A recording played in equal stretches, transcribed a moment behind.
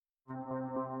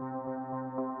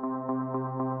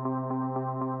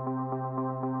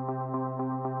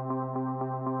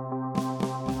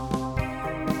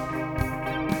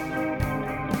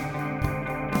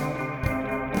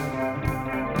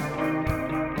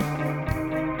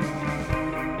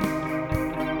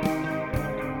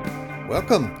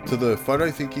Welcome to the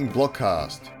Photo Thinking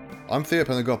blogcast. I'm Theo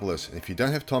Panagopoulos, and if you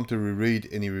don't have time to reread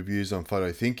any reviews on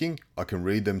photo thinking, I can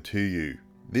read them to you.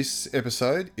 This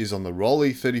episode is on the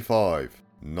Rollei 35,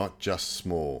 not just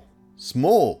small.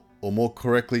 Small, or more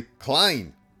correctly,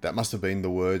 klein. That must have been the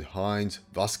word Heinz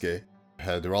Waske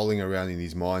had rolling around in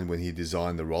his mind when he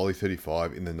designed the Rollei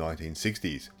 35 in the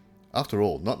 1960s. After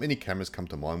all, not many cameras come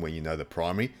to mind when you know the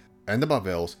primary, and above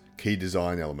else, key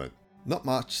design element. Not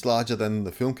much larger than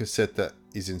the film cassette that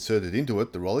is inserted into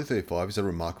it, the Rollei 35 is a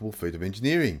remarkable feat of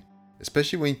engineering,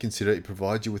 especially when you consider it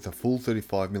provides you with a full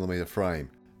 35mm frame.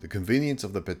 The convenience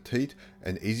of the petite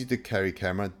and easy to carry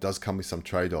camera does come with some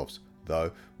trade-offs,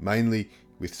 though mainly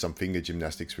with some finger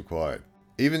gymnastics required.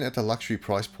 Even at the luxury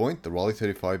price point, the Rollei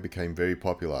 35 became very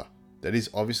popular. That is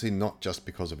obviously not just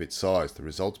because of its size, the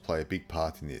results play a big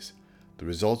part in this. The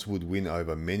results would win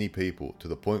over many people to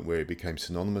the point where it became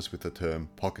synonymous with the term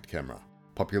pocket camera.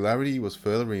 Popularity was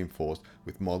further reinforced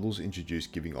with models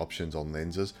introduced giving options on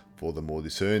lenses for the more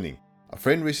discerning. A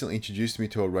friend recently introduced me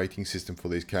to a rating system for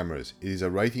these cameras. It is a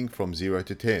rating from 0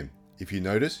 to 10. If you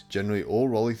notice, generally all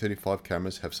Rollei 35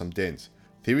 cameras have some dents.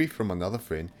 Theory from another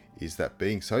friend is that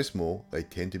being so small, they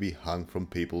tend to be hung from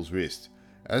people's wrists.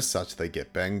 As such, they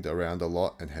get banged around a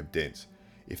lot and have dents.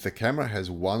 If the camera has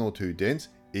 1 or 2 dents,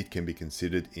 it can be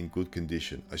considered in good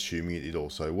condition, assuming it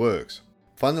also works.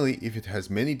 Finally, if it has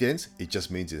many dents, it just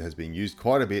means it has been used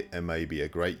quite a bit and may be a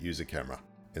great user camera.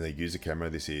 And a user camera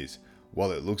this is.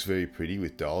 While it looks very pretty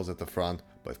with dials at the front,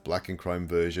 both black and chrome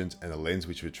versions, and a lens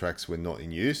which retracts when not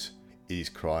in use, it is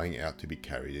crying out to be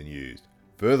carried and used.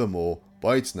 Furthermore,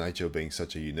 by its nature of being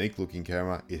such a unique looking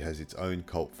camera, it has its own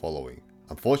cult following.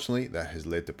 Unfortunately, that has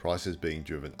led to prices being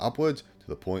driven upwards to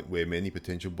the point where many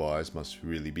potential buyers must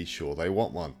really be sure they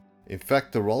want one. In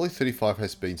fact, the Rollei 35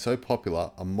 has been so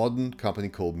popular, a modern company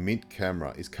called Mint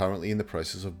Camera is currently in the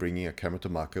process of bringing a camera to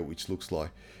market which looks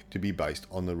like to be based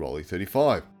on the Rollei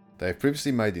 35. They have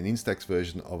previously made an Instax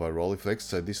version of a Rolleiflex,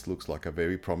 so this looks like a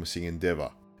very promising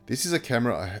endeavour. This is a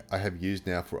camera I have used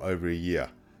now for over a year.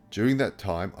 During that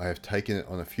time, I have taken it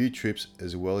on a few trips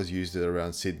as well as used it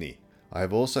around Sydney. I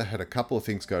have also had a couple of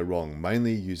things go wrong,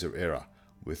 mainly user error.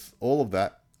 With all of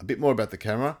that, a bit more about the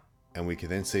camera, and we can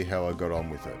then see how I got on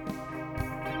with it.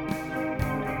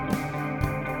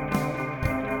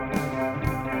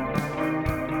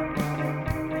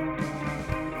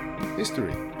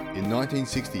 History. In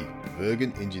 1960,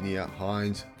 Bergen engineer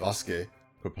Heinz Waske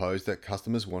proposed that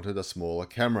customers wanted a smaller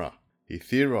camera. He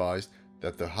theorized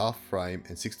that the half-frame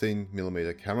and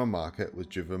 16mm camera market was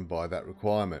driven by that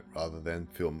requirement rather than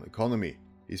film economy.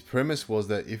 His premise was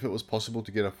that if it was possible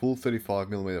to get a full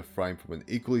 35mm frame from an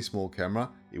equally small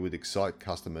camera, it would excite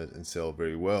customers and sell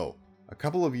very well. A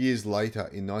couple of years later,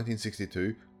 in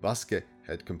 1962, Waske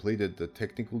had completed the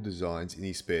technical designs in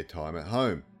his spare time at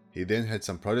home. He then had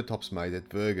some prototypes made at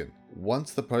Bergen.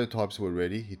 Once the prototypes were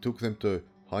ready, he took them to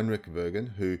Heinrich Bergen,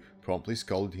 who promptly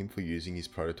scolded him for using his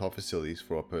prototype facilities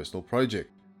for a personal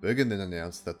project. Bergen then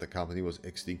announced that the company was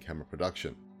exiting camera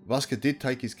production. Waske did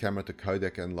take his camera to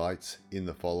Kodak and Leitz in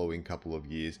the following couple of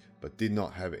years, but did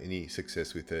not have any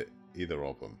success with either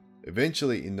of them.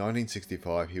 Eventually, in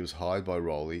 1965, he was hired by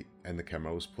Rollei and the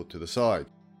camera was put to the side.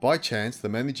 By chance, the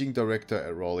managing director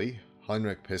at Rollei,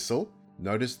 Heinrich Pessel,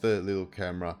 noticed the little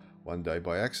camera one day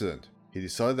by accident. He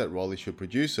decided that Rollei should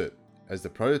produce it. As the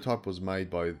prototype was made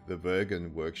by the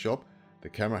Bergen workshop, the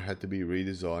camera had to be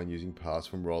redesigned using parts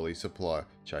from Rollei's supply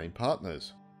chain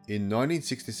partners. In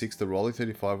 1966, the Rollei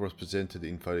 35 was presented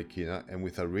in Photokina and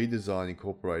with a redesign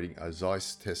incorporating a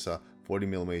Zeiss Tessa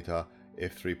 40mm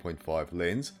f3.5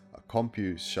 lens, a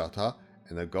Compu shutter,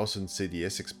 and a Gossen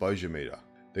CDS exposure meter.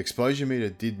 The exposure meter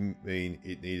did mean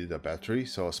it needed a battery,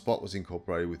 so a spot was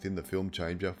incorporated within the film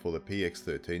changer for the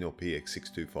PX13 or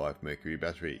PX625 Mercury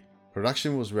battery.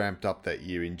 Production was ramped up that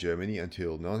year in Germany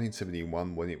until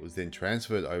 1971 when it was then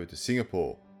transferred over to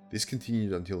Singapore. This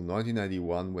continued until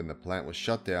 1981 when the plant was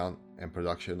shut down and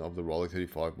production of the Rollei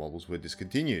 35 models were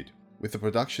discontinued. With the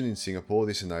production in Singapore,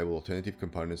 this enabled alternative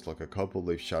components like a copper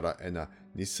leaf shutter and a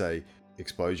Nisei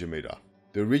exposure meter.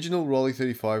 The original Rollei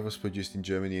 35 was produced in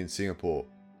Germany and Singapore,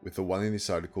 with the one in this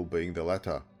article being the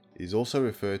latter. It is also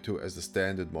referred to as the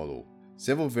standard model.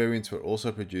 Several variants were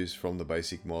also produced from the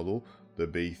basic model, the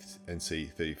B and C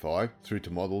 35, through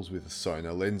to models with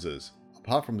Sona lenses.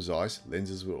 Apart from Zeiss,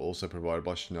 lenses were also provided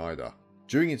by Schneider.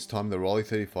 During its time, the Rollei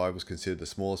 35 was considered the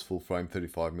smallest full-frame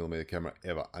 35mm camera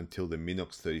ever until the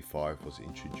Minox 35 was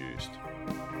introduced.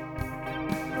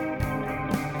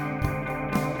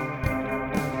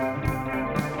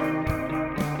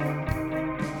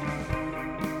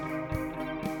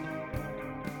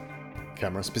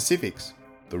 Camera specifics.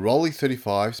 The Rollei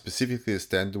 35, specifically the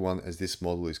standard one as this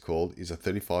model is called, is a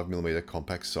 35mm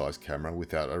compact size camera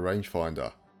without a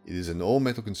rangefinder. It is an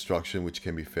all-metal construction which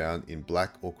can be found in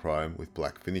black or chrome with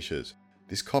black finishes.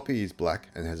 This copy is black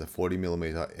and has a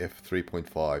 40mm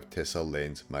f3.5 Tessar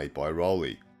lens made by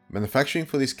Rollei. Manufacturing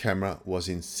for this camera was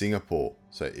in Singapore,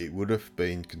 so it would have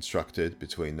been constructed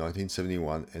between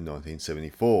 1971 and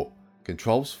 1974.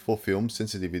 Controls for film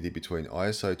sensitivity between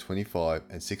ISO 25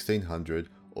 and 1600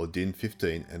 or DIN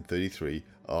 15 and 33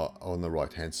 are on the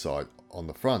right hand side on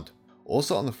the front.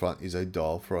 Also on the front is a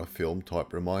dial for a film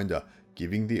type reminder,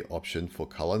 giving the option for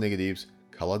color negatives,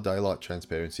 color daylight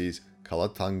transparencies, color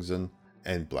tungsten,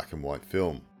 and black and white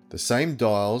film. The same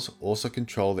dials also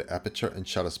control the aperture and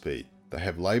shutter speed. They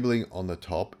have labeling on the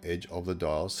top edge of the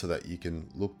dials so that you can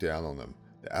look down on them.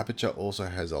 The aperture also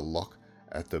has a lock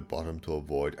at the bottom to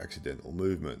avoid accidental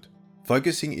movement.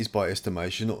 Focusing is by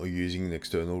estimation or using an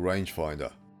external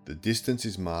rangefinder. The distance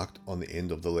is marked on the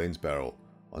end of the lens barrel.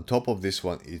 On top of this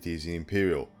one it is in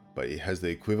imperial, but it has the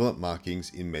equivalent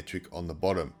markings in metric on the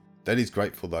bottom. That is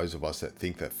great for those of us that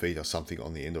think that feet are something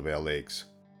on the end of our legs.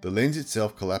 The lens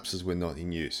itself collapses when not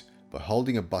in use, by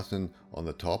holding a button on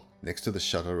the top next to the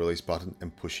shutter release button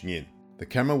and pushing in. The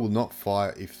camera will not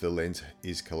fire if the lens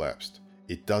is collapsed.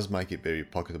 It does make it very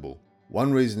pocketable.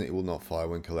 One reason it will not fire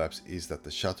when collapsed is that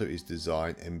the shutter is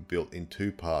designed and built in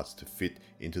two parts to fit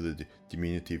into the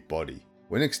diminutive body.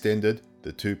 When extended,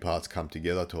 the two parts come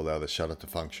together to allow the shutter to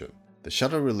function. The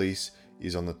shutter release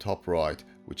is on the top right,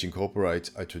 which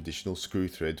incorporates a traditional screw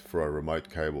thread for a remote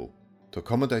cable. To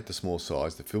accommodate the small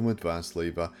size, the film advance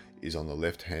lever is on the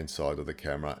left hand side of the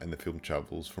camera and the film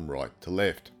travels from right to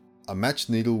left. A matched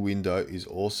needle window is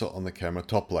also on the camera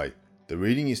top plate. The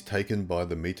reading is taken by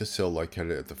the meter cell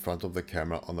located at the front of the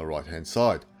camera on the right hand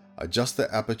side. Adjust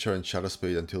the aperture and shutter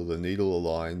speed until the needle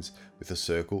aligns with the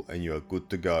circle and you are good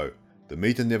to go. The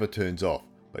meter never turns off,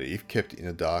 but if kept in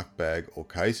a dark bag or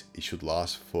case, it should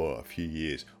last for a few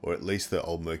years, or at least the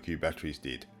old Mercury batteries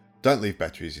did. Don't leave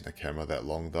batteries in a camera that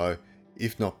long though,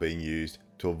 if not being used,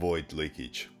 to avoid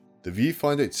leakage. The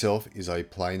viewfinder itself is a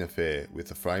plain affair with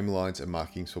the frame lines and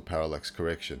markings for parallax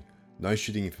correction. No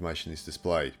shooting information is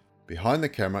displayed. Behind the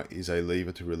camera is a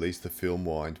lever to release the film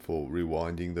wind for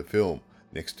rewinding the film,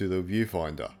 next to the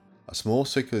viewfinder. A small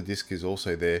circular disc is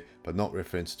also there, but not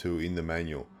referenced to in the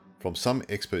manual. From some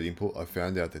expert input I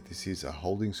found out that this is a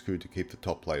holding screw to keep the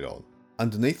top plate on.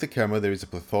 Underneath the camera there is a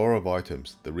plethora of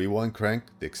items: the rewind crank,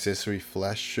 the accessory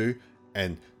flash shoe,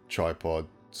 and tripod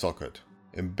socket.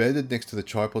 Embedded next to the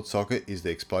tripod socket is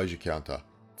the exposure counter.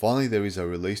 Finally, there is a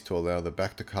release to allow the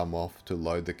back to come off to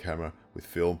load the camera with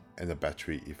film and a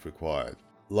battery if required.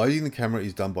 Loading the camera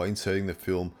is done by inserting the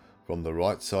film from the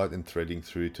right side and threading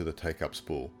through to the take-up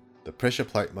spool. The pressure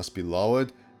plate must be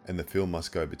lowered and the film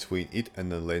must go between it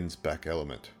and the lens back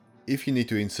element. If you need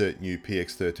to insert new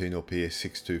PX13 or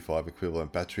PX625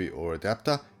 equivalent battery or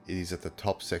adapter, it is at the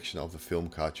top section of the film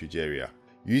cartridge area.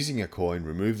 Using a coin,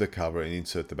 remove the cover and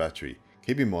insert the battery.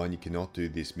 Keep in mind you cannot do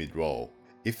this mid-roll.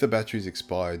 If the battery is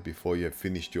expired before you have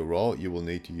finished your roll, you will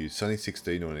need to use Sunny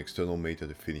 16 or an external meter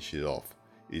to finish it off.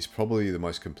 It is probably the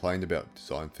most complained about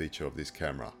design feature of this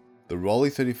camera. The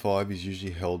Rollei 35 is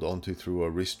usually held onto through a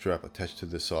wrist strap attached to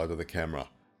the side of the camera.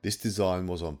 This design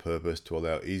was on purpose to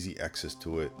allow easy access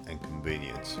to it and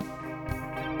convenience.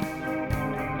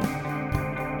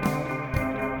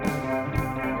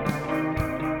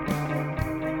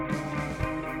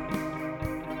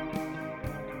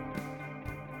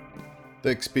 The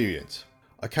experience.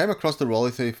 I came across the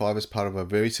Rollei 35 as part of a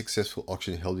very successful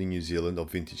auction held in New Zealand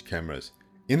of vintage cameras.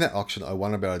 In that auction I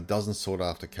won about a dozen sought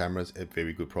after cameras at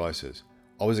very good prices.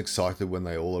 I was excited when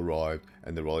they all arrived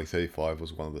and the Rollei 35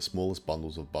 was one of the smallest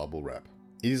bundles of bubble wrap.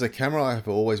 It is a camera I have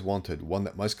always wanted, one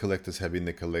that most collectors have in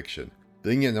their collection.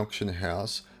 Being an auction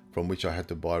house from which I had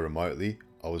to buy remotely,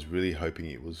 I was really hoping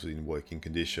it was in working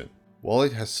condition. While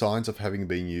it has signs of having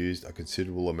been used a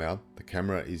considerable amount, the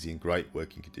camera is in great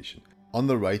working condition. On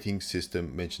the rating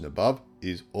system mentioned above, it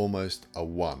is almost a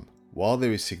 1. While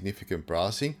there is significant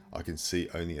brassing, I can see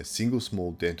only a single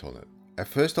small dent on it. At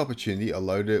first opportunity, I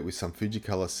loaded it with some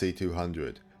Fujicolor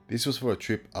C200. This was for a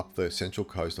trip up the central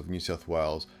coast of New South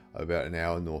Wales, about an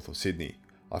hour north of Sydney.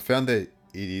 I found that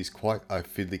it is quite a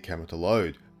fiddly camera to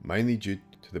load, mainly due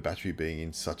to the battery being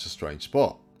in such a strange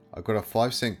spot. I got a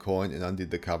 5-cent coin and undid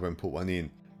the cover and put one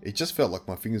in. It just felt like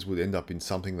my fingers would end up in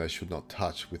something they should not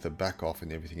touch, with the back off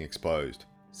and everything exposed.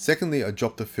 Secondly, I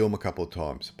dropped the film a couple of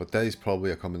times, but that is probably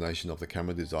a combination of the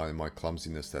camera design and my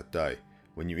clumsiness that day.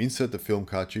 When you insert the film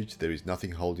cartridge, there is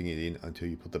nothing holding it in until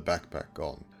you put the back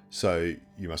on, so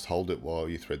you must hold it while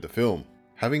you thread the film.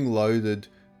 Having loaded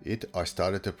it, I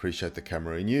started to appreciate the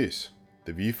camera in use.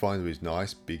 The viewfinder is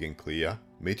nice, big and clear.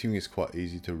 Metering is quite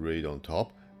easy to read on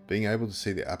top. Being able to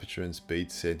see the aperture and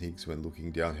speed settings when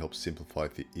looking down helps simplify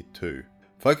it too.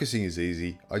 Focusing is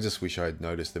easy. I just wish I had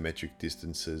noticed the metric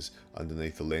distances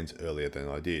underneath the lens earlier than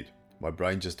I did. My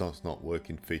brain just does not work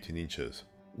in feet and inches.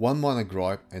 One minor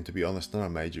gripe, and to be honest not a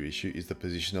major issue, is the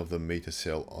position of the meter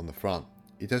cell on the front.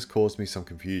 It has caused me some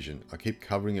confusion. I keep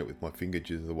covering it with my finger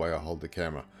due to the way I hold the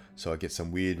camera, so I get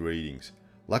some weird readings.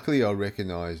 Luckily I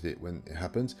recognized it when it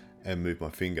happens and move my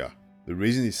finger. The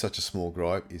reason it's such a small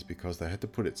gripe is because they had to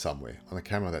put it somewhere. On a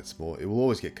camera that small, it will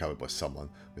always get covered by someone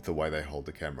with the way they hold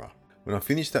the camera. When I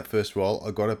finished that first roll,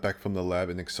 I got it back from the lab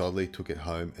and excitedly took it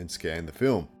home and scanned the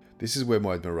film. This is where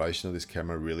my admiration of this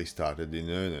camera really started in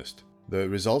earnest. The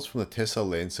results from the Tesla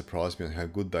lens surprised me on how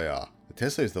good they are. The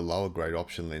Tesla is the lower grade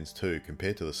option lens too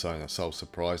compared to the Sony, so I was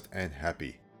surprised and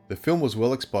happy. The film was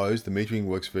well exposed, the metering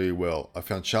works very well. I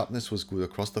found sharpness was good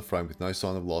across the frame with no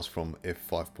sign of loss from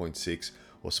f5.6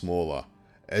 or smaller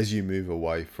as you move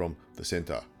away from the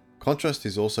center. Contrast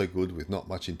is also good with not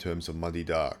much in terms of muddy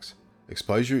darks.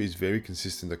 Exposure is very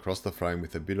consistent across the frame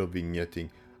with a bit of vignetting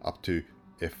up to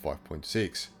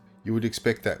f5.6. You would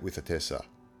expect that with a Tesla.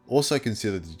 Also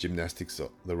consider the gymnastics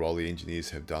the Rollei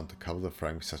engineers have done to cover the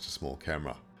frame with such a small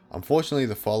camera. Unfortunately,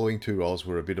 the following two rolls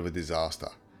were a bit of a disaster.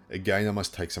 Again, I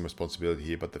must take some responsibility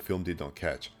here, but the film did not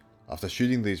catch. After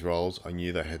shooting these rolls, I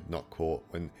knew they had not caught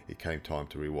when it came time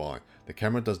to rewind. The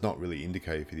camera does not really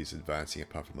indicate if it is advancing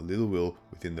apart from a little wheel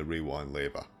within the rewind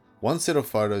lever. One set of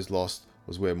photos lost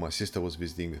was where my sister was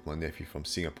visiting with my nephew from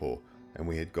Singapore, and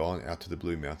we had gone out to the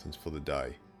Blue Mountains for the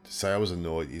day. To say I was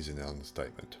annoyed is an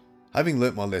understatement. Having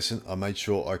learnt my lesson, I made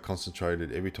sure I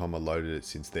concentrated every time I loaded it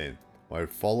since then. My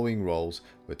following rolls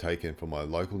were taken from my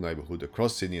local neighbourhood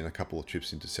across Sydney and a couple of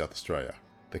trips into South Australia.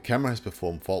 The camera has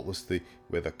performed faultlessly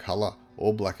whether colour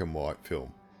or black and white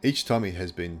film. Each time it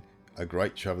has been a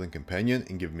great travelling companion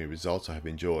and given me results I have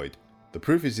enjoyed. The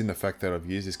proof is in the fact that I've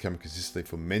used this camera consistently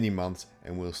for many months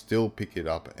and will still pick it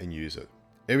up and use it.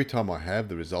 Every time I have,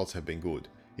 the results have been good.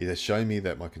 It has shown me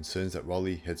that my concerns that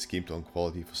Rollei had skimped on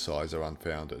quality for size are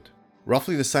unfounded.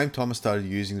 Roughly the same time I started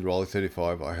using the Rollei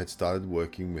 35, I had started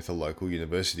working with a local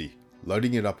university.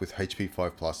 Loading it up with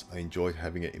HP5 Plus, I enjoyed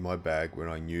having it in my bag when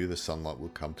I knew the sunlight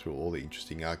would come through all the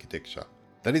interesting architecture.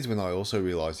 That is when I also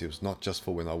realised it was not just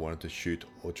for when I wanted to shoot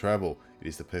or travel, it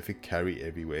is the perfect carry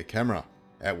everywhere camera.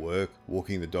 At work,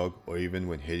 walking the dog, or even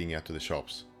when heading out to the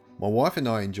shops. My wife and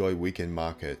I enjoy weekend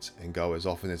markets and go as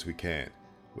often as we can.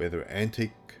 Whether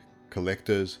antique,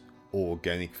 collectors, or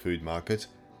organic food markets,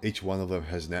 each one of them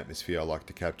has an atmosphere I like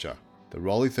to capture. The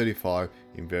Rollei 35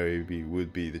 invariably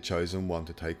would be the chosen one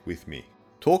to take with me.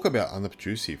 Talk about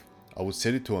unobtrusive. I would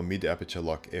set it to a mid aperture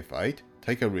like f8,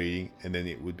 take a reading, and then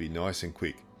it would be nice and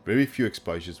quick. Very few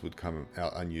exposures would come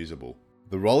out unusable.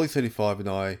 The Rollei 35 and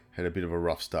I had a bit of a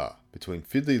rough start. Between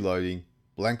fiddly loading,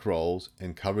 blank rolls,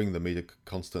 and covering the meter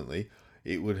constantly,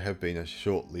 it would have been a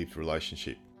short-lived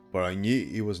relationship. But I knew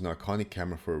it was an iconic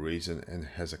camera for a reason and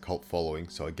has a cult following,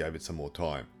 so I gave it some more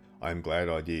time. I am glad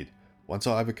I did. Once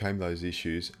I overcame those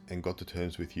issues and got to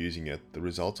terms with using it, the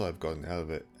results I've gotten out of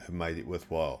it have made it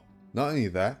worthwhile. Not only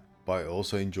that, but I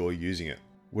also enjoy using it.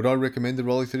 Would I recommend the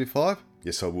Rollei 35?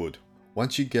 Yes, I would.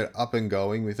 Once you get up and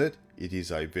going with it, it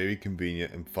is a very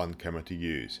convenient and fun camera to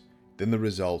use. Then the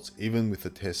results, even with the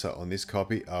Tesla on this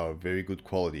copy, are of very good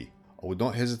quality. I would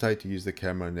not hesitate to use the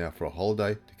camera now for a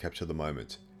holiday to capture the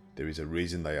moments. There is a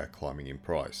reason they are climbing in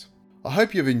price. I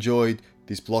hope you've enjoyed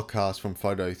this blogcast from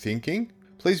Photo Thinking.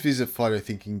 Please visit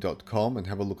photothinking.com and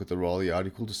have a look at the Rollei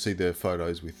article to see their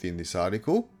photos within this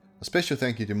article. A special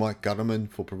thank you to Mike Gutterman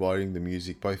for providing the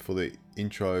music both for the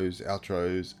intros,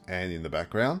 outros, and in the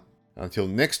background. Until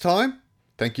next time,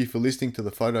 thank you for listening to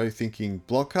the Photo Thinking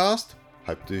blogcast.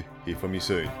 Hope to hear from you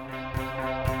soon.